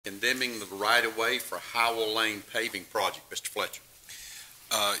condemning the right-of-way for Howell Lane paving project. Mr. Fletcher.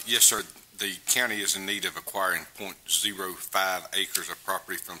 Yes, sir. The county is in need of acquiring .05 acres of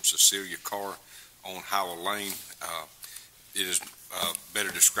property from Cecilia Carr on Howell Lane. It is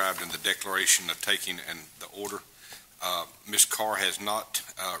better described in the declaration of taking and the order. Ms. Carr has not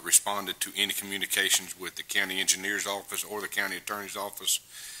responded to any communications with the county engineer's office or the county attorney's office.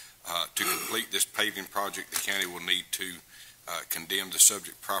 To complete this paving project, the county will need to condemn the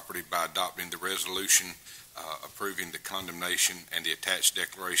subject property by adopting the resolution approving the condemnation and the attached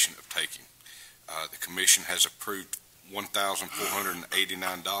declaration of taking. The commission has approved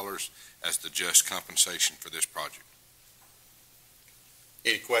 $1,489 as the just compensation for this project.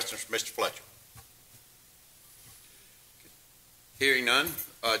 Any questions for Mr. Fletcher? Hearing none,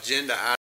 agenda item